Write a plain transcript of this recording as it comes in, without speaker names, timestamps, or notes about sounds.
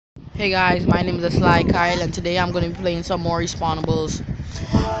Hey guys, my name is Sly Kyle and today I'm gonna be playing some more respawnables.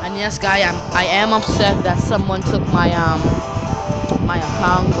 And yes guy, I am upset that someone took my account,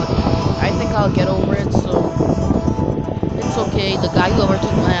 but I think I'll get over it, so it's okay. The guy who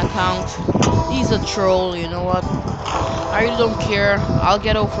overtook my account, he's a troll, you know what? I really don't care. I'll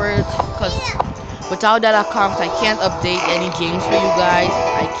get over it because without that account I can't update any games for you guys.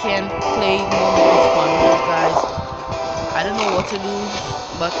 I can't play no more respawnables guys. I don't know what to do,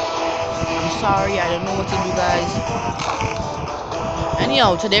 but I'm sorry, I don't know what to do guys.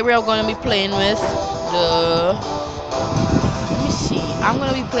 Anyhow, today we are going to be playing with the... Let me see. I'm going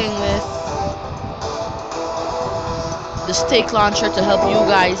to be playing with the stake launcher to help you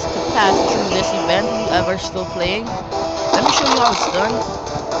guys to pass through this event. Whoever still playing. Let me show you how it's done.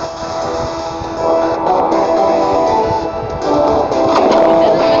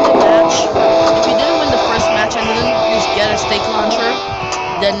 If you didn't win the first match and didn't just get a stake launcher,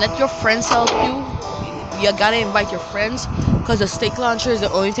 then let your friends help you. You gotta invite your friends because the stake launcher is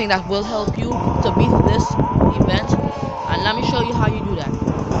the only thing that will help you to beat this event. And let me show you how you do that.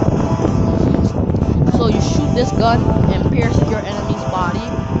 So you shoot this gun and pierce your enemy's body,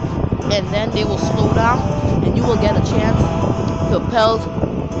 and then they will slow down and you will get a chance to pelt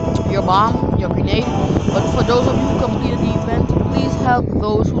your bomb, your grenade. But for those of you who completed the event, please help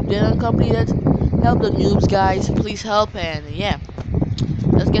those who didn't complete it. Help the noobs guys, please help. And yeah,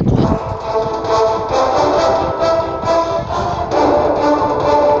 let's get to it.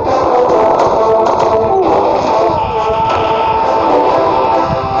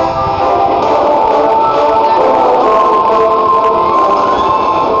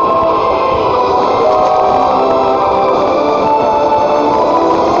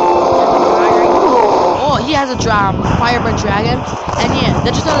 He has a Firebird Dragon. And yeah,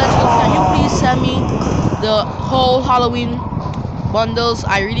 Digital Let's Go, can you please send me the whole Halloween bundles?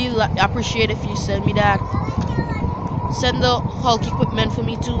 I really appreciate if you send me that. Send the Hulk equipment for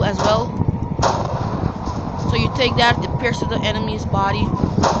me too as well. So you take that, it pierces the enemy's body.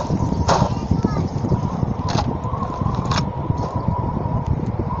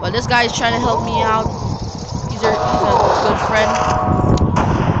 But this guy is trying to help me out. He's a good friend.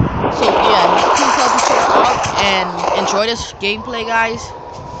 So yeah, please help each other out and enjoy this gameplay, guys.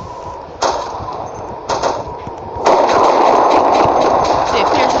 So you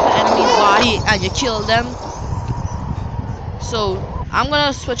pierce the enemy's body and you kill them. So I'm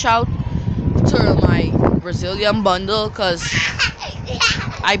gonna switch out to my Brazilian bundle because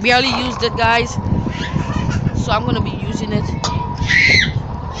I barely used it, guys. So I'm gonna be using it.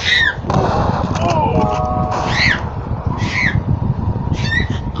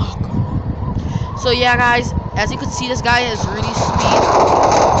 So yeah guys, as you can see, this guy is really speed.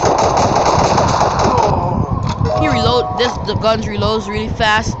 The guns reloads really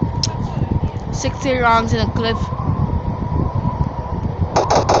fast. 60 rounds in a clip.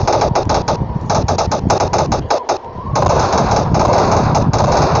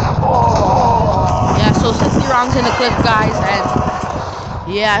 Yeah, so 60 rounds in a clip guys,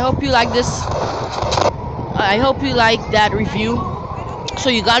 and yeah, I hope you like this. I hope you like that review. So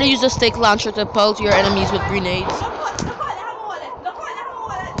you gotta use the stake launcher to pelt your enemies with grenades.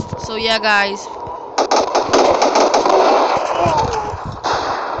 So yeah guys.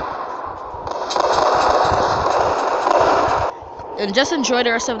 And just enjoy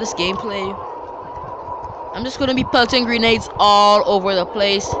the rest of this gameplay. I'm just gonna be pelting grenades all over the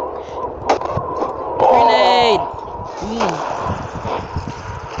place. Grenade!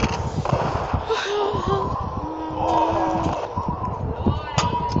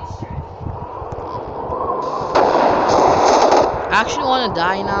 I actually want to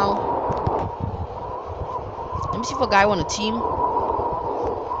die now. Let me see if a guy want a team.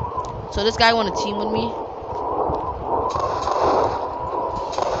 So this guy want a team with me.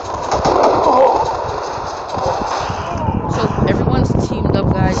 So everyone's teamed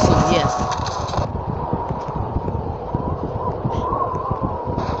up, guys. So yes.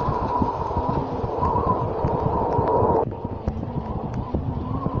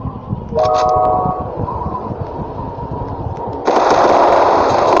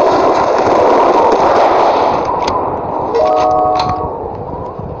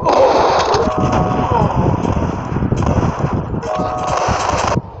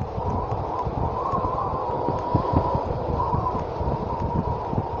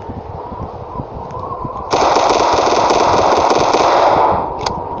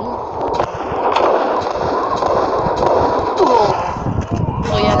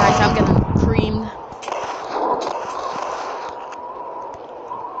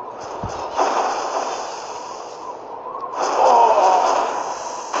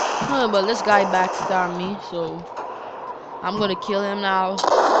 But this guy backstabbed me, so I'm gonna kill him now. So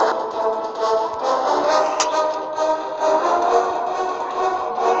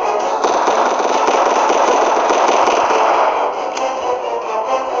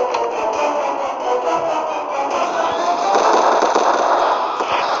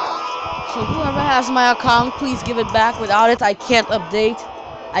whoever has my account, please give it back. Without it, I can't update.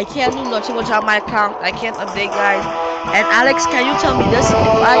 I can't do nothing without my account. I can't update, guys. And Alex, can you tell me this? If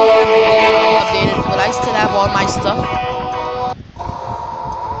I get updated, will I still have all my stuff?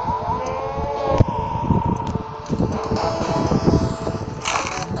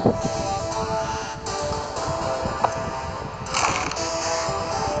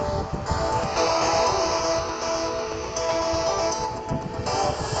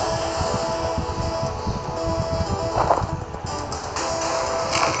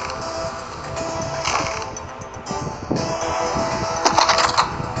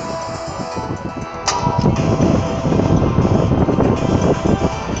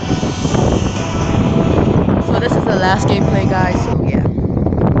 So this is the last gameplay, guys. So yeah.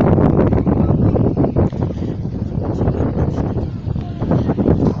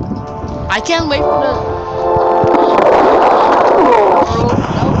 I can't wait for the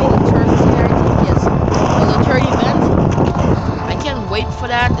that would be the third series, yes. For the third event. I can't wait for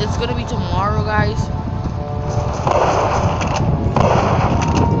that. It's gonna be tomorrow, guys.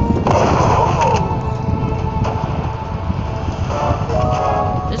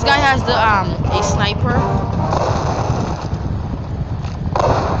 This guy has the a sniper.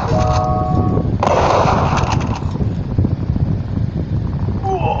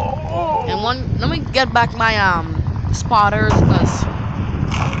 And let me get back my spotters, cause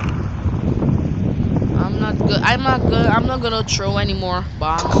I'm not good. I'm not gonna throw any more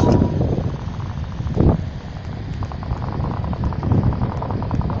bombs.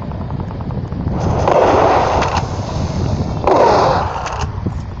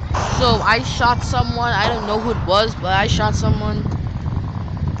 So I shot someone. I don't know who it was, but I shot someone.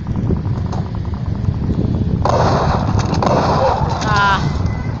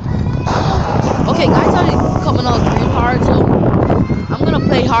 Okay, guys are coming out green hard, so I'm gonna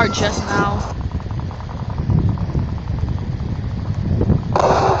play hard just now.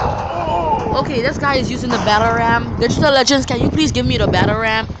 Okay, this guy is using the battle ram. Digital Legends, can you please give me the battle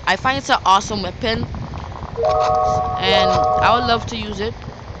ram? I find it's an awesome weapon, and I would love to use it.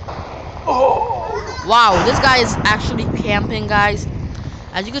 Wow, this guy is actually camping, guys.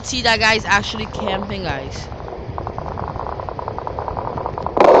 As you can see, that guy is actually camping, guys.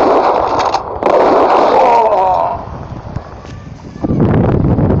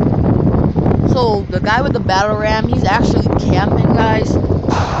 So the guy with the battle ram, he's actually camping, guys.